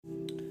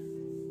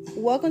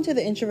Welcome to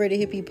the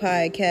Introverted Hippie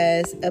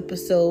podcast,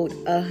 episode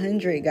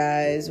 100,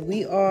 guys.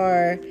 We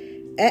are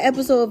at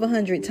episode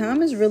 100.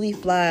 Time is really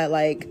fly.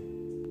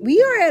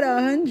 We are at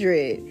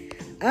 100.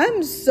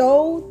 I'm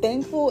so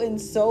thankful and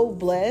so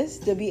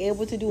blessed to be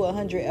able to do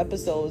 100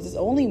 episodes. There's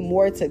only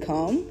more to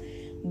come,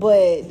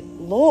 but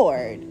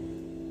Lord,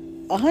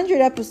 100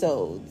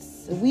 episodes.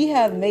 We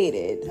have made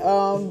it.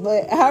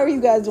 But how are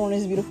you guys doing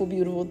this beautiful,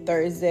 beautiful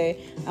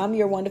Thursday? I'm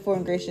your wonderful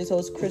and gracious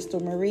host, Crystal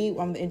Marie.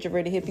 I'm the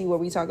Introverted Hippie, where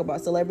we talk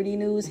about celebrity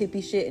news,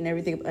 hippie shit, and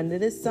everything under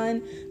the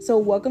sun. So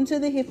welcome to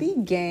the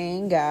Hippie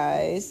gang,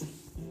 guys.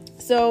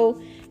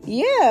 So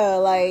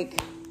yeah,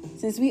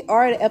 since we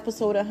are at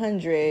episode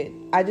 100,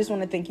 I just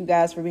want to thank you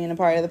guys for being a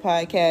part of the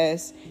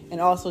podcast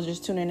and also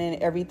just tuning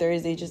in every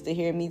Thursday just to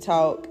hear me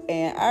talk.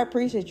 And I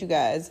appreciate you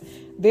guys.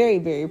 Very,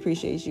 very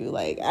appreciate you.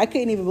 I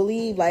couldn't even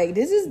believe,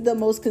 this is the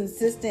most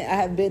consistent I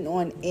have been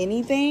on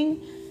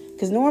anything.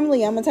 Because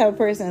normally I'm the type of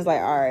person that's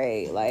all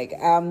right,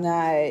 I'm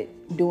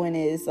not doing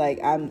this. I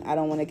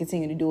don't want to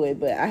continue to do it.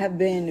 But I have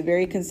been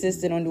very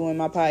consistent on doing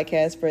my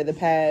podcast for the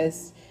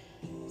past...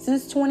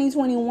 since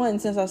 2021,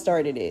 since I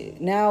started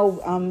it. Now,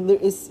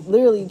 it's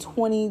literally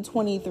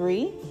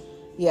 2023.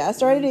 Yeah, I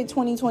started it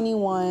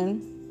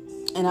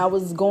 2021, and I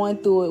was going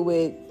through it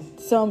with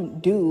some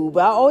dude.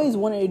 But I always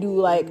wanted to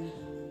do, I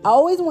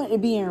always wanted to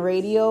be in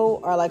radio,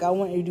 or, I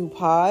wanted to do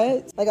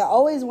pods. I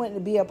always wanted to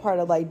be a part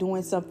of,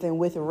 doing something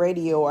with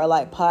radio, or,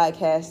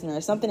 podcasting,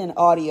 or something in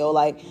audio.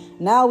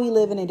 Now we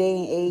live in a day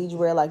and age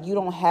where, you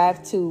don't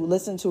have to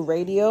listen to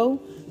radio.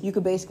 You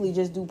could basically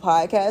just do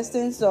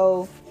podcasting,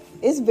 so...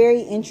 it's very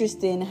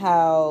interesting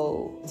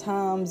how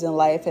times in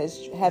life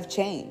have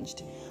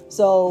changed.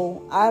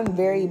 So I'm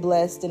very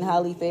blessed and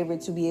highly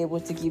favored to be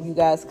able to give you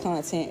guys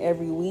content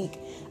every week.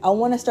 I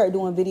want to start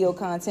doing video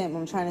content, but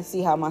I'm trying to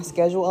see how my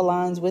schedule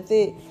aligns with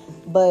it.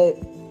 But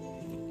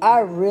I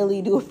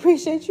really do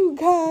appreciate you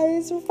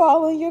guys for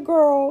following your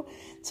girl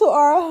to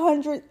our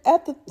 100th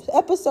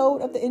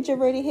episode of the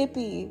Introverted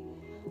Hippie.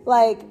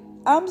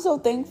 I'm so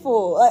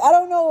thankful. I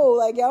don't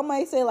know. Y'all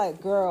might say,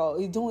 girl,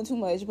 you're doing too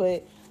much,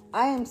 but...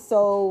 I am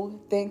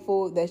so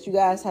thankful that you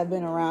guys have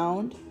been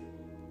around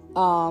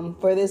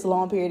for this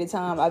long period of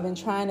time. I've been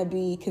trying to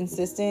be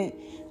consistent.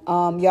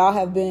 Y'all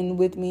have been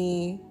with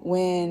me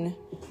when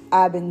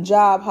I've been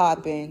job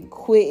hopping,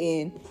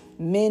 quitting,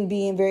 men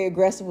being very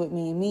aggressive with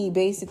me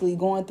basically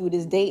going through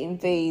this dating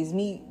phase,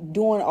 me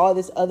doing all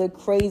this other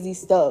crazy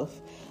stuff.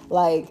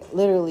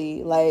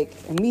 Literally,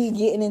 me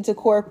getting into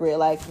corporate.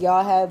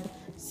 Y'all have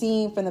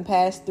seen from the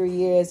past 3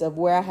 years of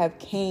where I have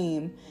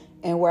came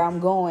and where I'm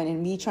going,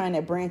 and me trying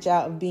to branch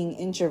out of being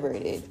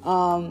introverted.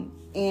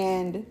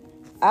 And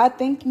I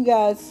thank you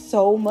guys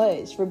so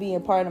much for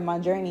being part of my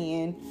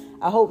journey, and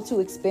I hope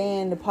to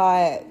expand the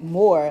pod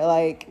more.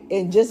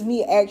 And just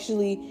me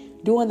actually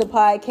doing the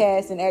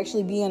podcast and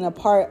actually being a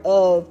part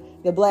of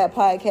the Black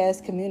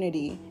podcast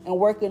community and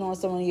working on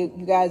some of you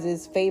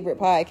guys' favorite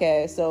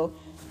podcasts. So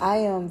I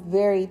am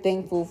very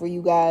thankful for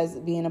you guys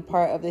being a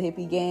part of the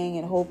Hippie gang,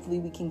 and hopefully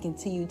we can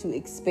continue to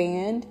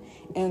expand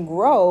and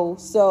grow.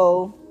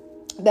 So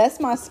that's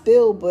my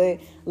spill, but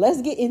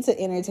let's get into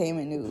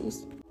entertainment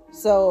news.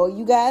 So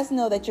you guys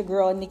know that your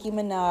girl Nicki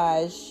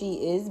Minaj, she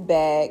is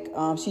back.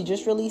 She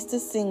just released a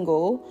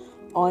single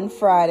on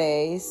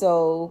Friday.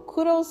 So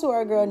kudos to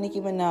our girl Nicki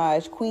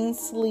Minaj, Queen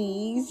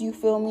Sleaze, you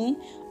feel me?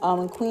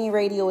 And Queen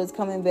Radio is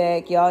coming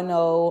back. Y'all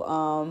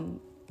know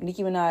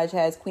Nicki Minaj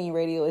has Queen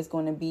Radio. Is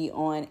going to be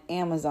on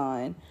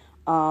Amazon.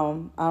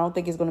 I don't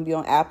think it's going to be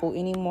on Apple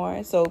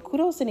anymore. So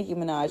kudos to Nicki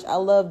Minaj. I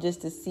love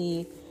just to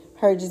see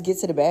her just get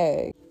to the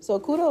bag. So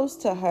kudos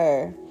to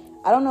her.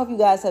 I don't know if you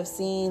guys have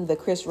seen the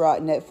Chris Rock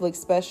Netflix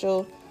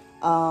special.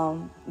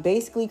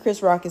 Basically,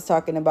 Chris Rock is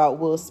talking about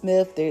Will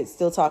Smith. They're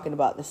still talking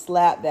about the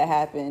slap that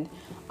happened.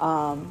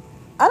 I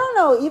don't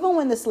know. Even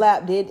when the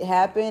slap did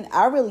happen,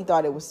 I really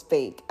thought it was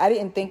fake. I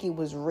didn't think it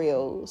was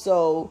real.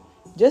 So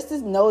just to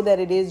know that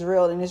it is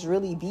real and it's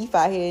really beef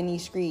out here in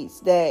these streets,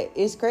 that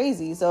is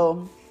crazy.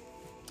 So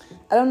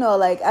I don't know.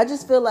 I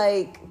just feel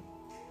I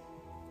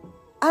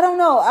don't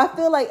know. I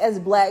feel as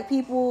Black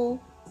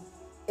people,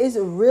 it's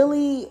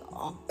really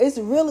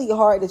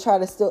hard to try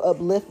to still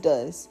uplift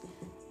us.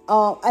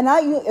 And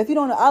if you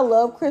don't know, I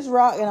love Chris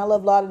Rock and I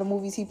love a lot of the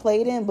movies he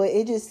played in, but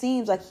it just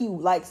seems like he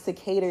likes to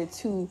cater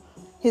to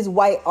his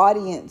white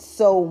audience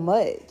so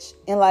much.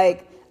 And I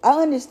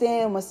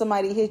understand when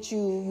somebody hits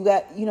you,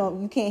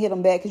 you can't hit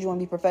them back because you want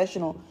to be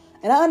professional.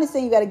 And I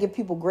understand you got to give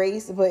people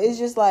grace, but it's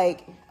just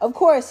of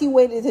course, he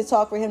waited to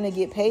talk for him to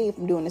get paid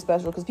from doing the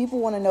special, because people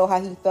want to know how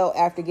he felt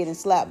after getting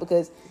slapped,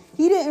 because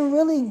he didn't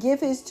really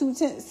give his 2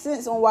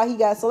 cents on why he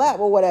got slapped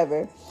or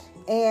whatever.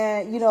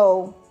 And,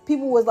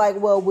 people was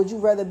well, would you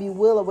rather be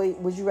Will or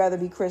would you rather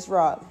be Chris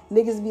Rock?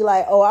 Niggas be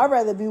oh, I'd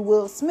rather be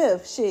Will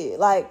Smith.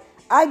 Shit.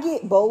 I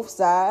get both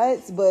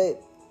sides,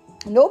 but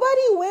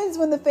nobody wins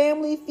when the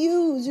family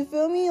feuds, you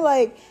feel me?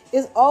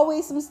 It's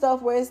always some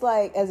stuff where it's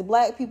as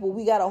Black people,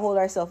 we got to hold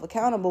ourselves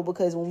accountable,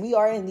 because when we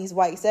are in these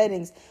white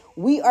settings,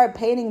 we are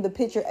painting the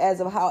picture as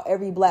of how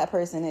every Black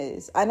person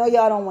is. I know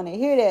y'all don't want to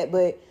hear that,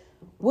 but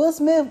Will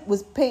Smith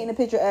was painting a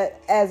picture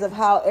as of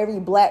how every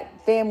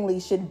black family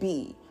should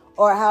be,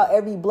 or how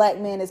every black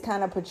man is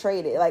kind of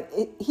portrayed.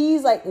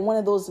 He's like one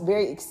of those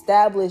very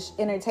established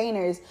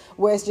entertainers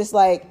where it's just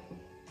like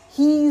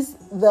he's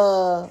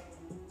the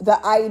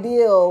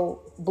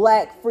ideal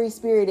black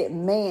free-spirited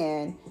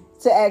man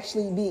to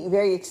actually be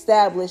very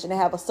established and to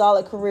have a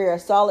solid career, a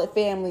solid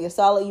family, a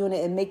solid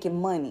unit, and making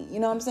money. You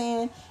know what I'm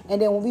saying?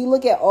 And then when we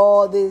look at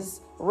all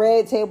this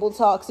red table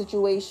talk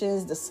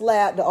situations, the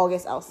slap, the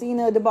August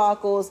Alsina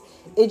debacles,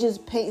 it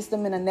just paints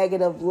them in a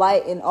negative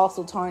light and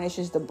also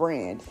tarnishes the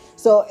brand.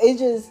 So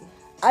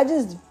I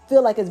just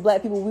feel like as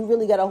black people, we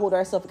really got to hold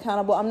ourselves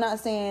accountable. I'm not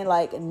saying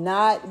like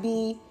not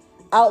be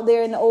out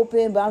there in the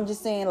open, but I'm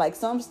just saying like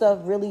some stuff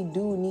really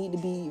do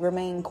need to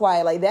remain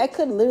quiet. Like that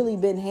could literally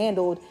been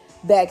handled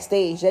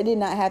backstage. That did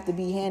not have to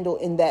be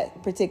handled in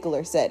that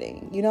particular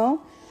setting, you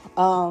know?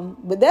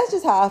 But that's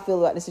just how I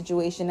feel about the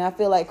situation. I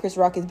feel like Chris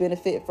Rock has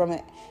benefited from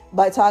it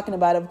by talking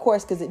about it, of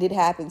course, because it did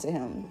happen to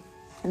him.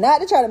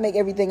 Not to try to make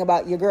everything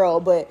about your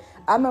girl, but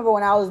I remember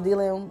when I was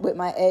dealing with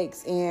my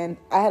ex and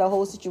I had a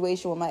whole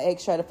situation where my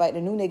ex tried to fight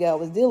the new nigga I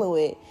was dealing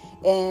with.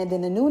 And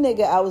then the new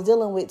nigga I was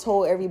dealing with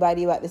told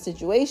everybody about the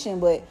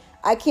situation, but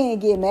I can't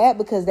get mad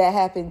because that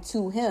happened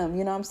to him.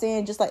 You know what I'm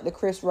saying? Just like the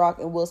Chris Rock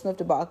and Will Smith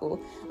debacle.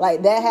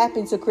 Like that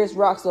happened to Chris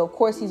Rock, so of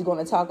course he's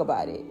going to talk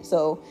about it.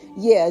 So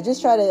yeah,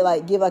 just try to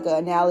like give like an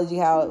analogy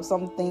how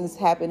some things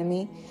happen to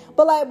me.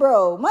 But like,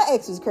 bro, my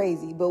ex was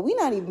crazy, but we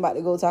not even about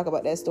to go talk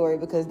about that story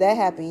because that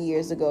happened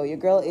years ago. Your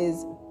girl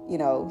is,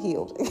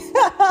 healed.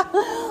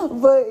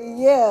 But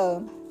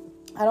yeah,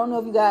 I don't know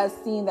if you guys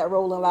seen that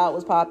Rolling Loud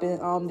was popping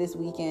this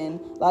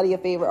weekend. A lot of your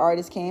favorite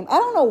artists came. I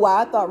don't know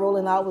why I thought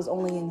Rolling Loud was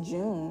only in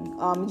June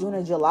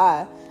or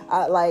July.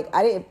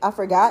 I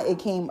forgot it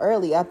came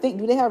early. I think,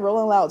 do they have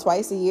Rolling Loud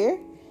twice a year?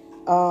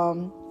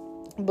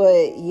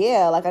 But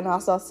yeah, like I know I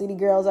saw City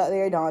Girls out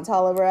there, Don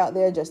Toliver out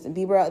there, Justin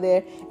Bieber out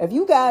there. If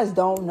you guys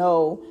don't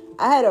know,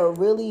 I had a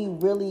really,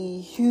 really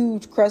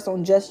huge crush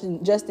on Justin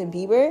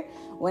Bieber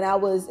when I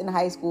was in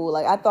high school.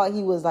 Like I thought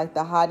he was like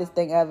the hottest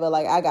thing ever.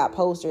 Like I got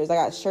posters, I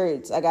got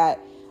shirts, I got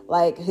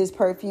like his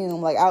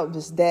perfume. Like I was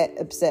just that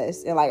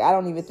obsessed. And like I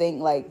don't even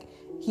think like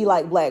he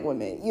liked black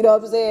women. You know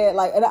what I'm saying?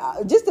 Like, and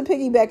just to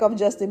piggyback off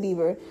Justin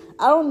Bieber,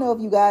 I don't know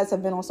if you guys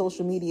have been on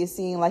social media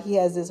seeing like he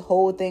has this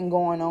whole thing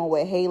going on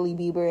with Hailey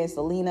Bieber and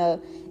Selena,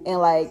 and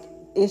like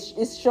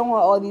it's showing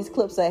all these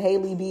clips of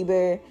Hailey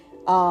Bieber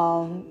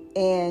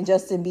and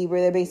Justin Bieber.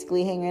 They're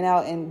basically hanging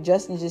out, and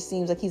Justin just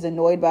seems like he's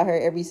annoyed by her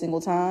every single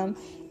time.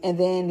 And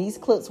then these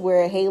clips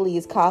where Hailey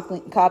is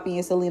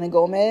copying Selena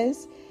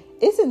Gomez,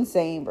 it's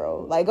insane,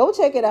 bro. Like, go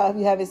check it out if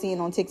you haven't seen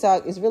it on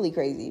TikTok. It's really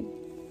crazy.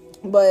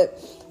 But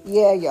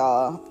yeah,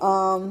 y'all.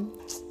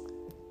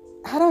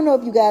 I don't know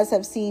if you guys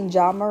have seen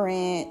Ja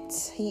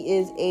Morant. He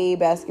is a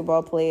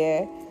basketball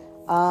player.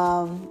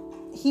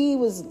 He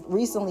was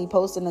recently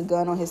posting a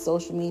gun on his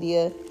social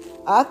media.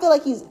 I feel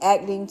like he's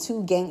acting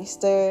too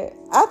gangster.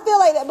 I feel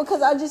like that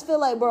because I just feel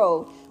like,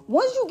 bro,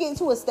 once you get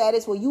to a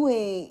status where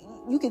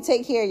you can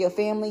take care of your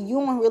family, you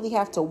don't really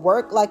have to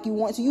work like you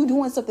want to. You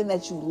doing something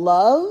that you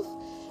love.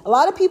 A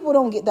lot of people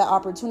don't get that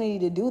opportunity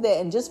to do that,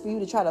 and just for you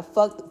to try to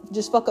fuck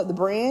up the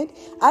brand.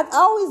 I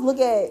always look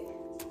at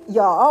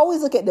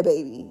the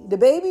baby. The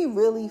baby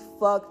really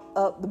fucked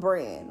up the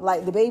brand.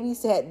 Like the baby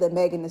had the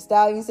Megan Thee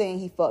Stallion saying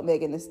he fucked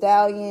Megan Thee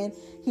Stallion.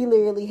 He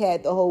literally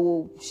had the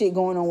whole shit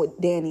going on with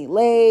Danny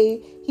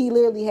Lay. He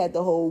literally had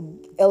the whole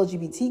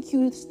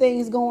LGBTQ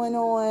things going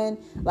on.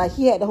 Like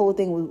he had the whole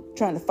thing with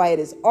trying to fight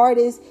as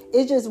artists.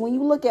 It's just when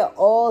you look at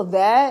all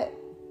that,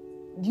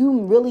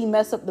 you really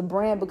mess up the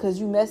brand because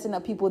you messing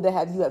up people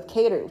that you have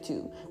catered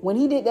to. When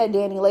he did that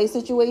Danny Lay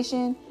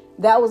situation,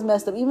 that was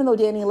messed up. Even though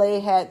Danny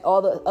Lay had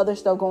all the other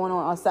stuff going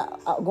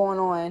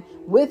on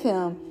with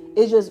him,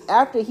 it's just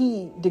after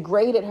he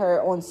degraded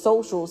her on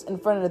socials in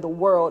front of the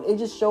world, it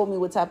just showed me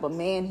what type of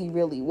man he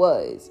really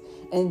was.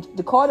 And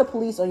to call the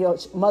police on your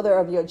mother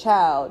of your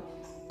child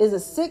is a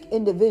sick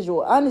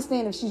individual. I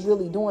understand if she's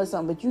really doing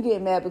something, but you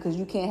get mad because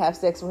you can't have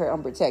sex with her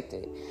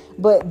unprotected.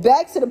 But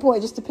back to the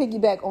point, just to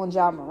piggyback on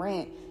Ja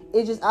Morant,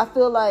 I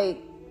feel like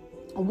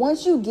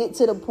once you get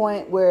to the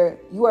point where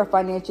you are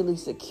financially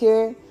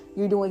secure,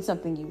 you're doing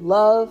something you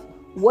love,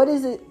 what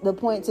is it the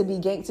point to be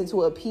gangster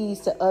to appease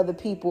to other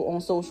people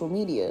on social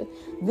media?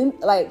 Then,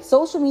 like,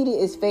 social media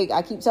is fake.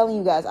 I keep telling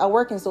you guys, I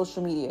work in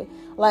social media.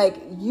 Like,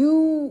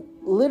 you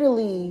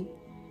literally,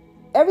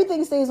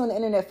 everything stays on the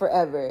internet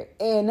forever.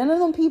 And none of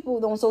them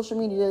people on social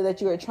media that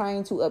you are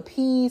trying to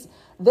appease,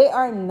 they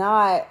are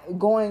not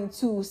going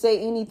to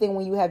say anything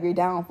when you have your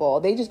downfall.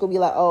 They just gonna be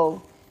like,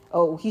 oh,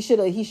 he should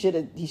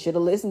have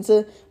listened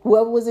to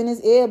whoever was in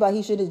his ear, but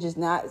he should have just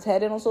not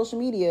had it on social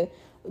media.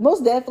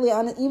 Most definitely,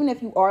 even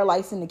if you are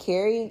licensed to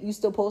carry, you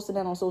still posting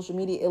that on social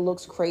media, it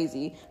looks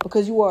crazy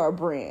because you are a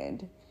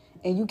brand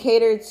and you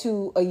cater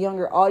to a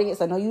younger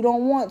audience. I know you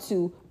don't want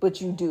to,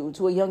 but you do,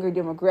 to a younger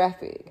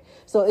demographic.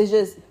 So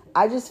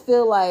I just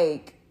feel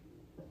like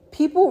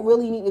people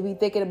really need to be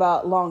thinking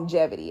about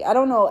longevity. I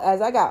don't know,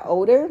 as I got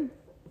older,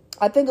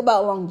 I think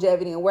about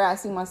longevity and where I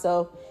see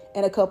myself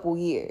in a couple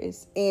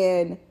years,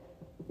 and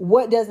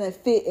what doesn't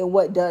fit and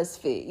what does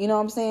fit. You know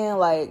what I'm saying?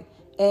 Like,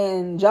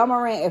 and Ja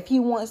Morant, if he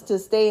wants to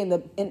stay in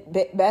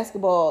the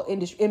basketball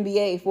industry,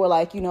 NBA, for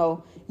like, you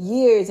know,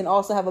 years, and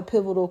also have a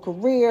pivotal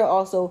career,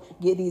 also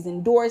get these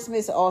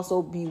endorsements,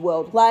 also be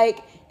well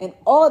liked, and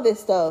all this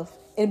stuff,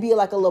 and be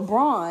like a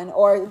LeBron,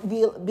 or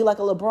be like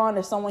a LeBron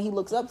or someone he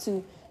looks up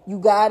to, you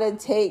gotta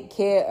take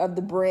care of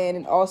the brand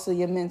and also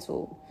your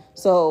mental.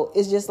 So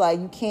it's just like,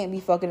 you can't be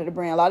fucking at the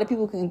brand. A lot of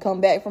people can come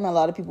back from it, a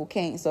lot of people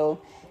can't.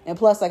 So, and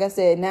plus, like I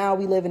said, now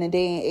we live in a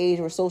day and age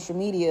where social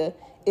media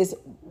is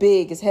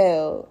big as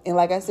hell. And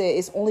like I said,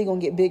 it's only going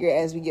to get bigger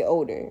as we get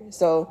older.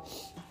 So,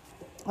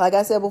 like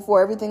I said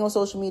before, everything on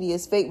social media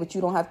is fake, but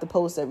you don't have to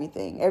post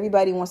everything.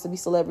 Everybody wants to be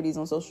celebrities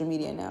on social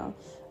media now.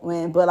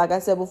 But like I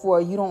said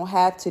before, you don't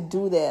have to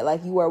do that.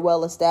 Like, you are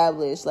well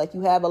established. Like,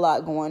 you have a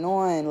lot going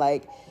on.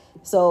 Like,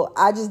 so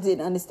I just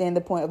didn't understand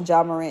the point of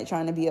Ja Morant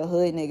trying to be a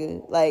hood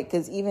nigga. Like,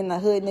 because even the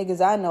hood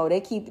niggas I know, they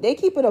keep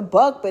it a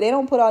buck, but they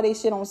don't put all their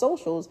shit on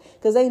socials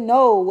because they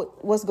know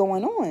what's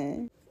going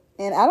on.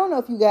 And I don't know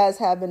if you guys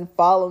have been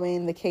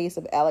following the case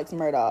of Alex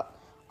Murdaugh.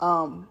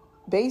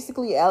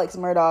 Basically, Alex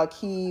Murdaugh,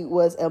 he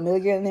was a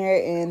millionaire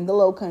in the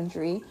Low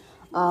Country,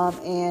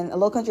 and a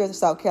Low Country of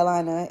South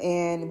Carolina.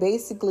 And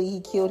basically,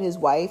 he killed his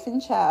wife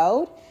and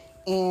child,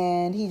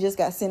 and he just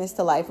got sentenced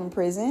to life in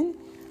prison.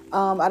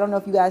 I don't know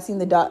if you guys seen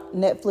the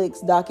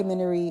Netflix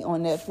documentary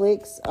on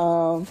Netflix.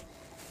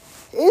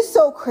 It's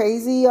so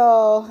crazy,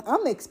 y'all. I'm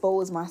gonna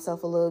expose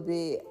myself a little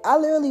bit. I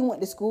literally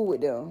went to school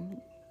with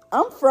them.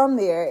 I'm from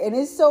there, and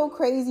it's so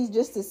crazy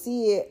just to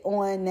see it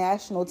on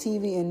national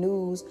TV and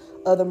news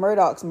of the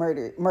Murdaugh's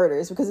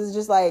murders, because it's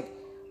just like,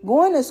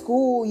 going to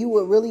school, you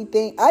would really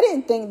think, I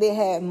didn't think they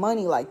had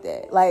money like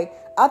that. Like,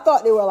 I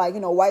thought they were like,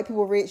 you know, white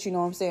people rich, you know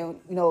what I'm saying?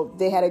 You know,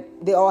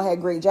 they all had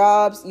great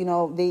jobs, you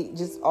know, they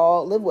just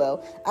all live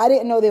well. I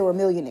didn't know they were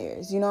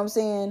millionaires, you know what I'm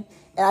saying?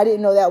 And I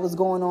didn't know that was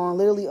going on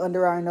literally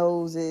under our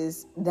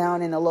noses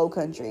down in the Low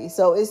Country.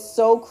 So it's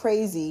so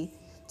crazy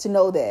to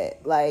know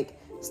that, like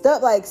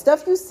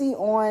stuff you see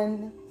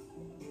on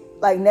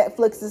like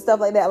Netflix and stuff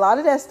like that, a lot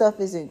of that stuff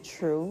isn't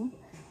true.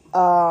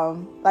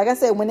 Like I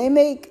said, when they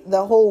make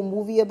the whole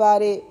movie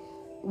about it,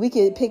 we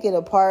could pick it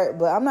apart,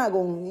 but I'm not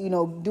going to, you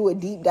know, do a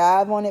deep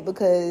dive on it,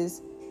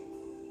 because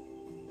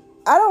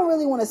I don't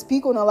really want to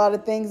speak on a lot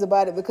of things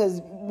about it,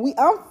 because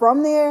I'm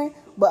from there,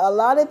 but a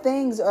lot of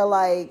things are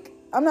like,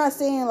 I'm not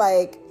saying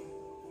like,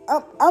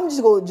 I'm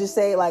just going to just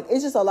say like,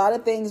 it's just a lot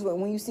of things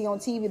when you see on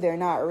TV, they're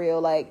not real.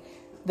 Like,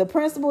 the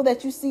principal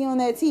that you see on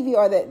that TV,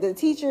 or that the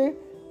teacher,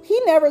 he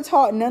never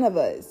taught none of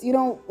us. You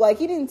know, like,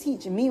 he didn't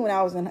teach me when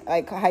I was in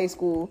like high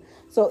school.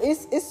 So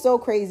it's so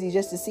crazy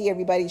just to see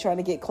everybody trying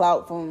to get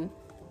clout from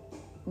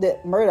the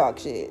Murdaugh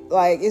shit.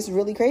 Like, it's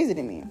really crazy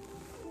to me.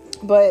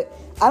 But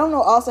I don't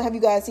know. Also, have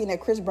you guys seen that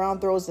Chris Brown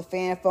throws the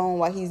fan phone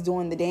while he's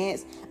doing the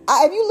dance?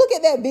 If you look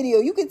at that video,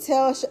 you could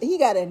tell he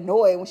got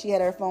annoyed when she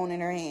had her phone in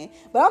her hand.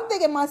 But I'm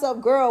thinking to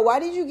myself, girl, why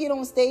did you get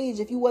on stage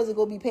if you wasn't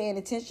going to be paying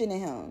attention to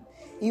him?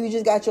 You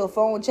just got your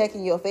phone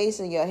checking your face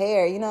and your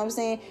hair. You know what I'm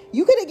saying?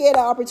 You could have get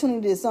an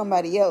opportunity to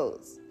somebody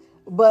else.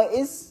 But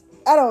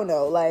I don't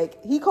know.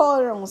 Like, he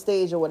called her on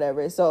stage or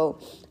whatever. So,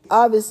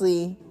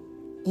 obviously,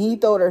 he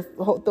threw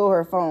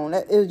her phone.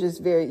 It was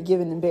just very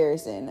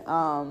embarrassing.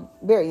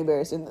 Very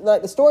embarrassing.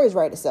 Like, the story's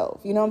right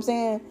itself. You know what I'm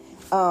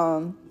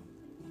saying?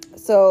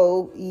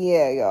 So,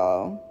 yeah,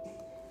 y'all.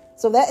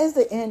 So, that is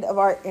the end of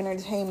our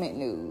entertainment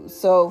news.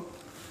 So,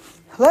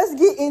 let's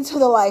get into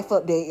the life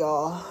update,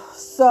 y'all.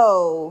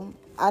 So,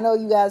 I know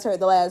you guys heard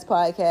the last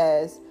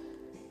podcast.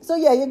 So,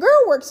 yeah, your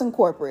girl works in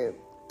corporate.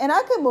 And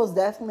I could most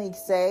definitely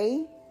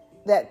say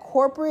that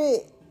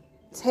corporate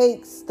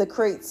takes the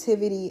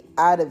creativity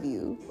out of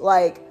you.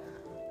 Like,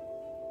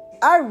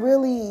 I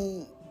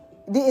really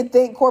didn't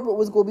think corporate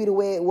was going to be the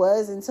way it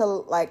was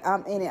until, like,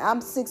 I'm in it. I'm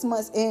 6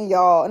 months in,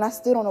 y'all, and I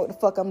still don't know what the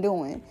fuck I'm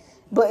doing.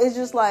 But it's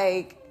just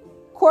like,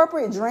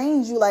 corporate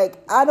drains you. Like,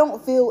 I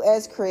don't feel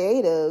as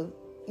creative,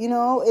 you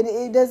know?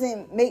 It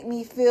doesn't make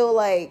me feel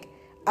like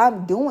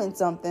I'm doing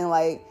something.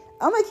 Like,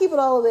 I'm going to keep it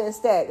all the way a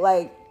stack.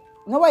 Like,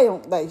 nobody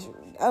don't, like,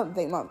 I don't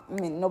think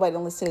nobody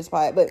don't listen to this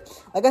pod, but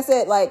like I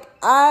said, like,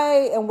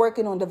 I am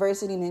working on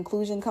diversity and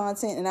inclusion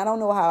content, and I don't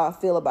know how I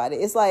feel about it.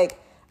 It's like,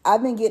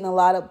 I've been getting a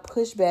lot of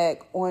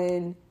pushback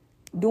on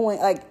doing,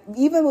 like,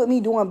 even with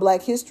me doing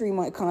Black History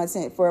Month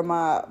content for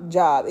my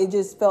job, it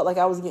just felt like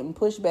I was getting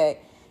pushback.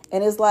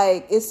 And it's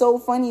like, it's so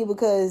funny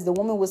because the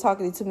woman was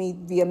talking to me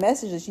via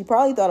message, and she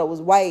probably thought I was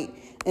white.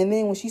 And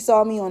then when she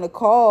saw me on the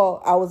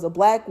call, I was a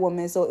Black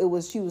woman. So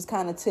she was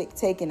kind of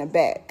taken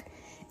aback.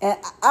 And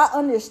I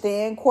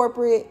understand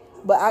corporate,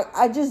 but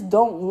I just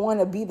don't want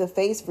to be the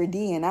face for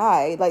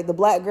D&I, like the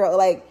Black girl.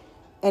 Like,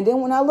 and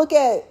then when I look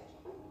at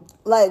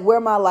like where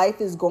my life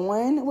is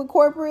going with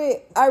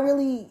corporate, I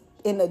really,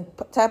 in the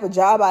type of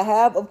job I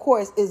have, of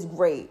course, is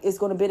great. It's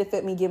going to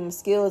benefit me, give them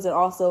skills. And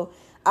also,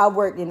 I've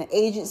worked in an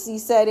agency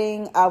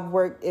setting. I've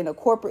worked in a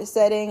corporate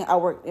setting. I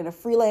worked in a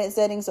freelance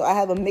setting. So I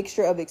have a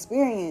mixture of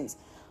experience.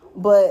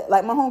 But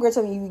like my homegirl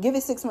told me, you give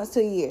it 6 months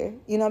to a year,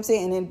 you know what I'm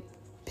saying? And then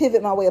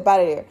pivot my way up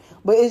out of there.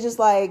 But it's just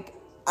like,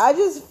 I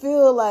just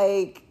feel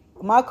like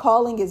my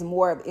calling is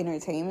more of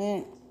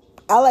entertainment.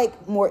 I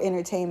like more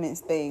entertainment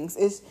things.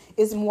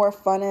 It's more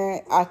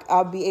funner.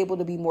 I'll be able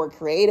to be more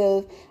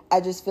creative.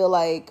 I just feel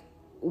like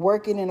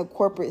working in a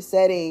corporate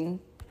setting,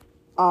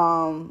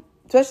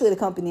 especially the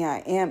company I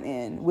am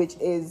in, which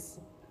is,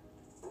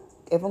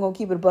 if I'm gonna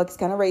keep it a buck, it's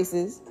kind of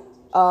racist.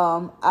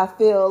 I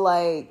feel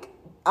like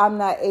I'm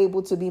not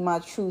able to be my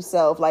true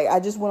self. Like, I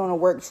just went on a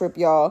work trip,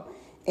 y'all,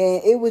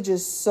 and it was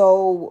just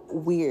so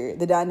weird,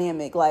 the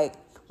dynamic. Like,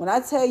 when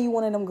I tell you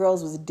one of them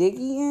girls was dick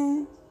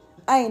eating,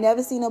 I ain't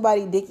never seen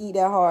nobody dick eat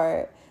that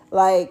hard.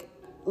 Like,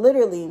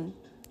 literally,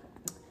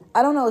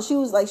 I don't know. She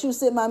was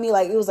sitting by me,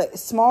 like, it was like a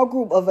small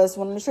group of us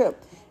went on the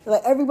trip.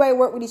 Like, everybody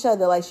worked with each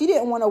other. Like, she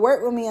didn't want to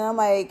work with me, and I'm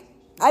like,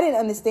 I didn't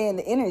understand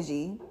the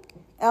energy.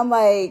 And I'm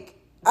like,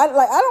 I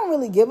don't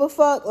really give a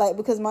fuck, like,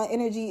 because my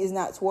energy is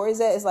not towards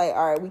that. It's like,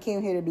 all right, we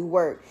came here to do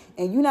work,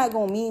 and you're not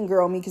gonna mean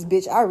girl me, because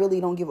bitch, I really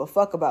don't give a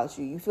fuck about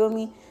you. You feel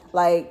me?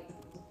 Like,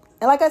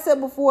 and like I said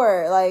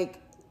before, like,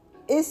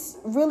 it's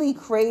really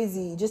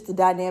crazy just the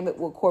dynamic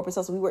with corporate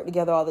stuff. So we work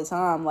together all the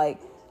time. Like,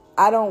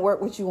 I don't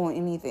work with you on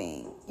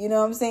anything. You know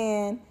what I'm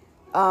saying?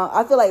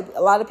 I feel like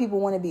a lot of people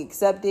want to be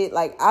accepted.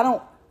 Like, I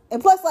don't. And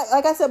plus,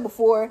 like I said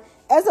before,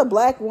 as a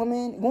black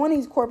woman, going to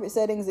these corporate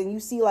settings and you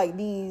see like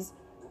these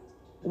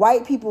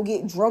white people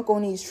get drunk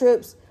on these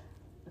trips,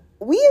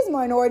 we as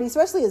minorities,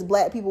 especially as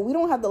black people, we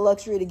don't have the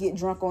luxury to get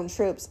drunk on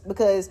trips,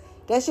 because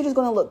that shit is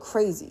going to look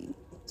crazy.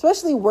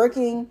 Especially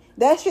working,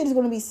 that shit is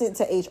going to be sent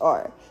to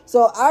HR.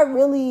 So I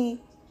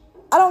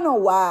don't know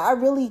why. I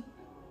really,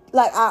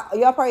 like,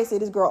 y'all probably say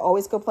this girl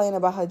always complaining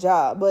about her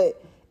job,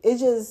 but it's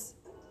just,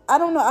 I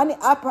don't know.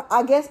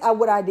 I guess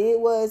what I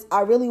did was,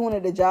 I really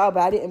wanted a job,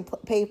 but I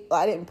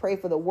didn't pray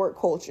for the work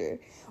culture.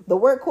 The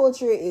work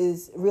culture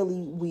is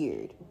really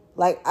weird.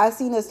 Like, I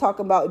seen us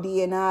talking about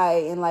D&I,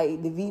 and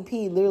like the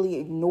VP literally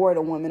ignored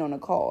a woman on a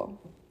call.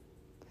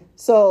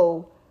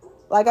 So,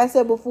 like I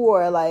said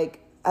before, like,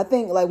 I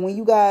think, like, when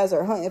you guys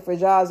are hunting for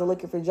jobs or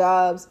looking for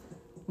jobs,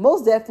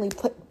 most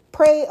definitely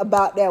pray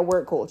about that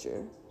work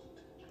culture.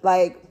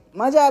 Like,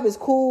 my job is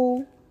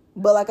cool,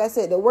 but like I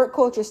said, the work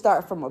culture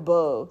start from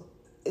above.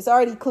 It's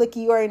already clicky.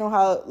 You already know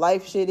how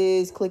life shit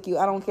is, clicky.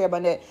 I don't care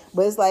about that.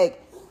 But it's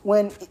like,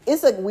 when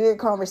it's a weird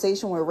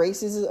conversation when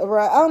race is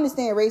around. I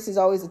understand race is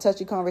always a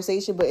touchy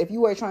conversation, but if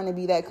you are trying to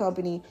be that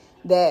company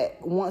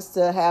that wants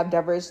to have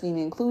diversity and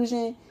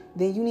inclusion,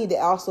 then you need to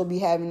also be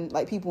having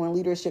like people in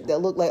leadership that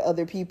look like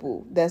other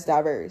people that's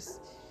diverse.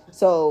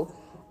 So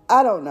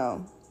I don't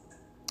know.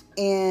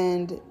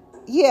 And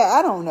yeah,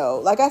 I don't know.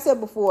 Like I said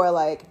before,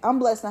 like, I'm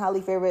blessed and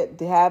highly favored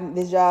to have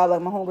this job.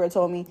 Like, my homegirl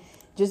told me,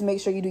 just make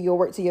sure you do your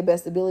work to your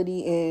best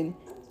ability, and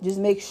just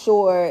make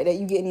sure that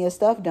you getting your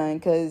stuff done.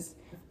 Because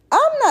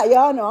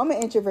y'all know, I'm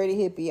an introverted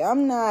hippie.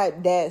 I'm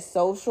not that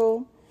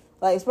social.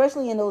 Like,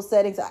 especially in those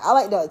settings, I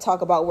like to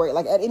talk about work.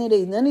 Like, at the end of the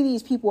day, none of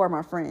these people are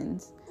my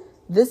friends.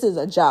 This is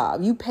a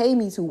job. You pay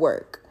me to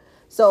work.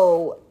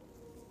 So,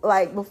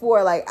 like,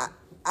 before, like,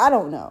 I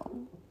don't know.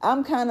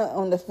 I'm kind of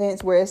on the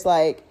fence where it's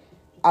like,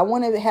 I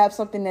want to have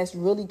something that's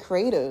really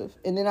creative,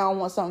 and then I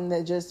want something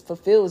that just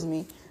fulfills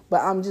me.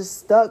 But I'm just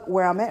stuck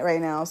where I'm at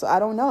right now. So I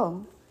don't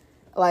know.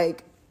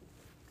 Like,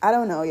 I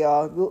don't know,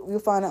 y'all. We'll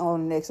find out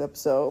on the next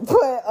episode.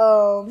 But,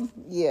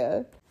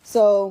 yeah.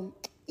 So,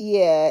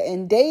 yeah.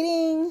 And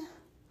dating,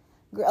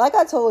 like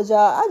I told y'all,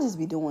 I just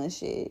be doing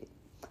shit.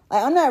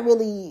 Like, I'm not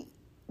really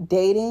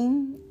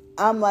dating.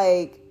 I'm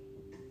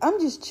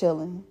just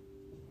chilling.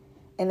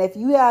 And if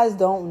you guys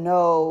don't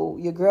know,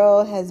 your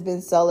girl has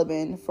been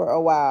celibate for a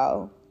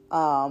while.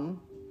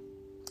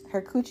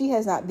 Her coochie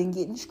has not been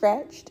getting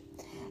scratched.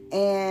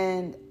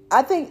 And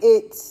I think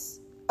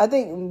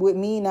with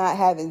me not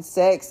having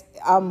sex,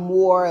 I'm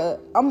able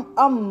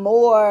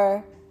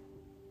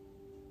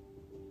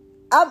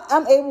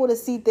to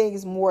see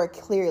things more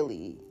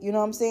clearly. You know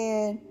what I'm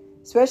saying?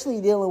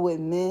 Especially dealing with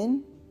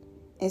men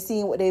and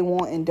seeing what they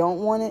want and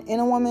don't want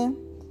in a woman.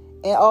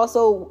 And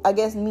also, I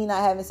guess me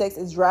not having sex,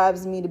 it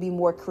drives me to be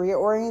more career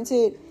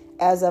oriented,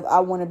 as of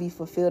I want to be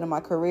fulfilled in my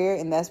career,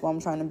 and that's what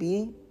I'm trying to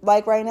be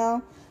like right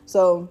now.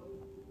 So,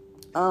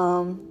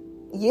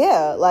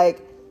 yeah,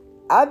 like,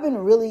 I've been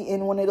really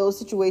in one of those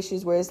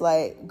situations where it's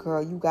like,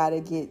 girl, you gotta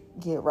get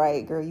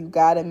right, girl. You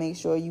gotta make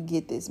sure you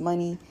get this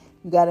money.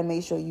 You gotta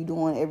make sure you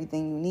doing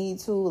everything you need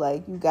to.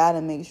 Like, you gotta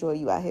make sure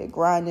you out here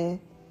grinding.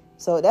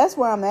 So that's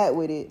where I'm at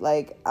with it.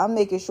 Like, I'm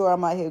making sure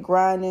I'm out here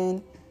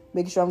grinding,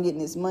 making sure I'm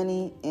getting this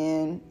money.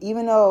 And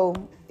even though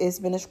it's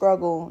been a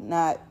struggle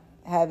not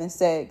having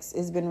sex,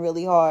 it's been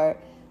really hard.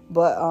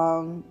 But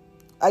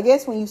I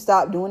guess when you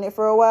stop doing it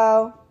for a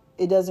while,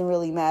 it doesn't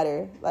really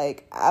matter.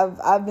 Like,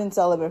 I've been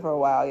celibate for a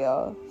while,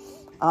 y'all.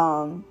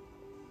 And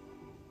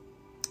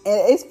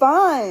it's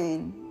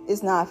fine.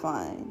 It's not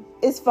fine.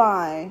 It's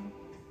fine.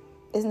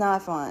 It's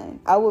not fine.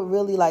 I would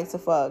really like to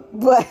fuck,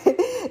 but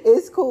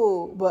it's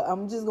cool. But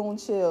I'm just gonna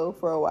chill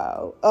for a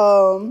while.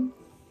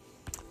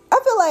 I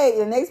feel like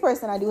the next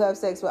person I do have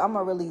sex with, I'm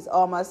gonna release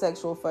all my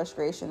sexual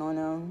frustration on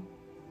them.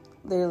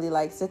 Literally,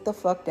 like, sit the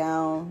fuck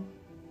down.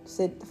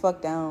 sit the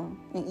fuck down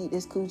and eat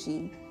this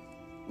coochie.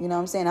 You know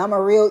what I'm saying? I'm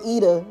a real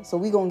eater, so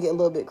we gonna get a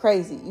little bit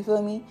crazy. You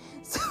feel me?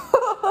 So,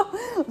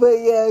 but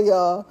yeah,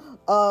 y'all.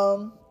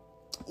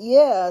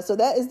 Yeah, so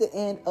that is the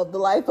end of the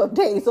life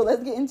update. So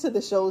let's get into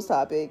the show's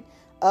topic.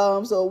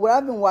 So what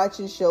I've been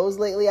watching shows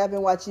lately, I've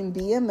been watching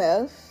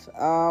BMF,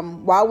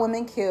 Why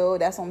Women Kill,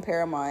 that's on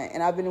Paramount,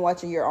 and I've been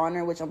watching Your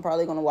Honor, which I'm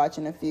probably gonna watch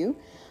in a few.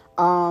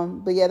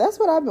 But yeah, that's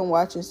what I've been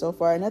watching so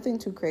far. Nothing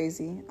too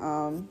crazy.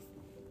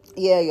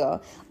 Yeah,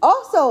 y'all.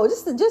 Also,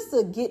 just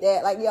to get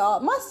that, like,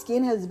 y'all, my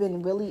skin has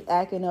been really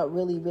acting up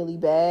really, really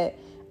bad.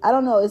 I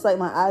don't know. It's like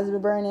my eyes have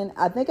been burning.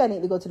 I think I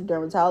need to go to the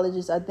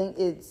dermatologist. I think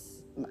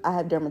I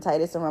have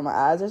dermatitis around my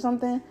eyes or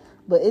something,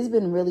 but it's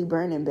been really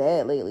burning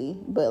bad lately.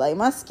 But like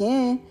my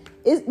skin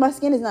is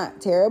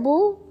not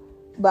terrible,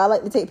 but I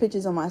like to take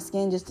pictures of my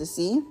skin just to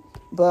see.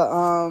 But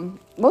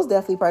most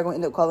definitely probably gonna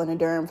end up calling a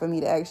derm for me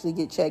to actually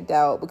get checked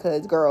out,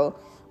 because girl,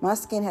 my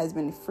skin has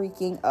been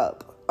freaking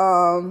up.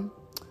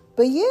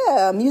 But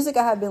yeah, music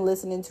I have been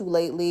listening to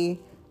lately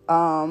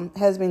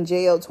has been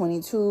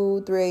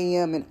JL22, 3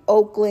 a.m. in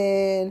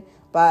Oakland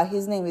by,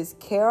 his name is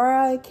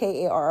Karri,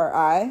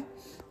 Karri.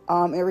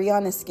 And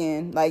Rihanna's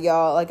Skin. Like,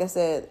 y'all, like I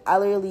said, I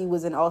literally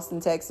was in Austin,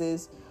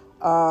 Texas,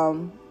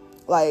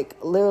 like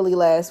literally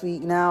last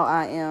week. Now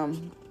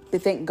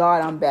thank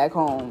God I'm back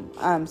home.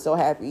 I'm so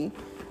happy.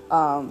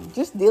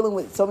 Just dealing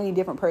with so many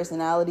different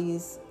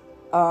personalities.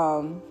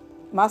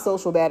 My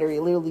social battery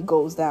literally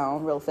goes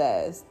down real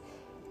fast,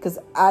 because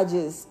I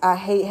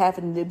hate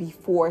having to be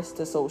forced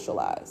to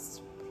socialize.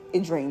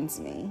 It drains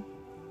me.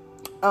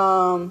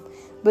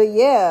 But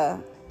yeah.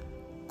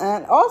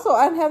 And also,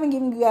 I haven't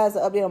given you guys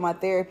an update on my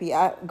therapy.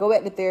 I go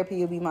back to therapy.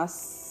 It'll be my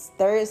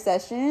third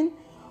session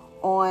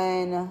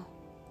on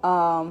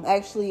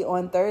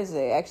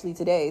Thursday, actually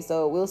today.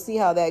 So we'll see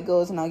how that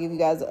goes, and I'll give you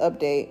guys an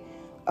update.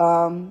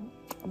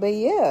 But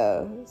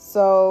yeah,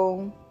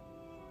 so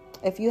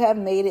if you have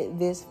made it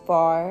this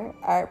far,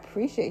 I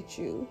appreciate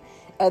you.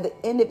 At the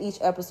end of each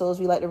episode,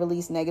 we like to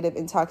release negative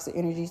and toxic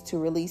energies to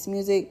release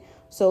music.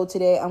 So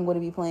today I'm going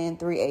to be playing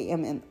 3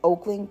 a.m. in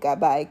Oakland, got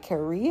by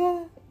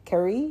Karri.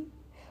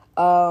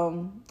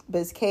 But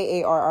it's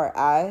Karri.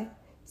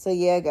 So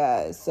yeah,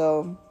 guys.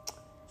 So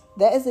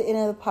that is the end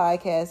of the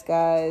podcast,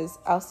 guys.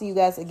 I'll see you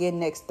guys again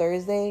next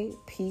Thursday.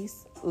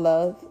 Peace,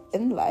 love,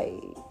 and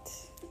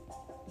light.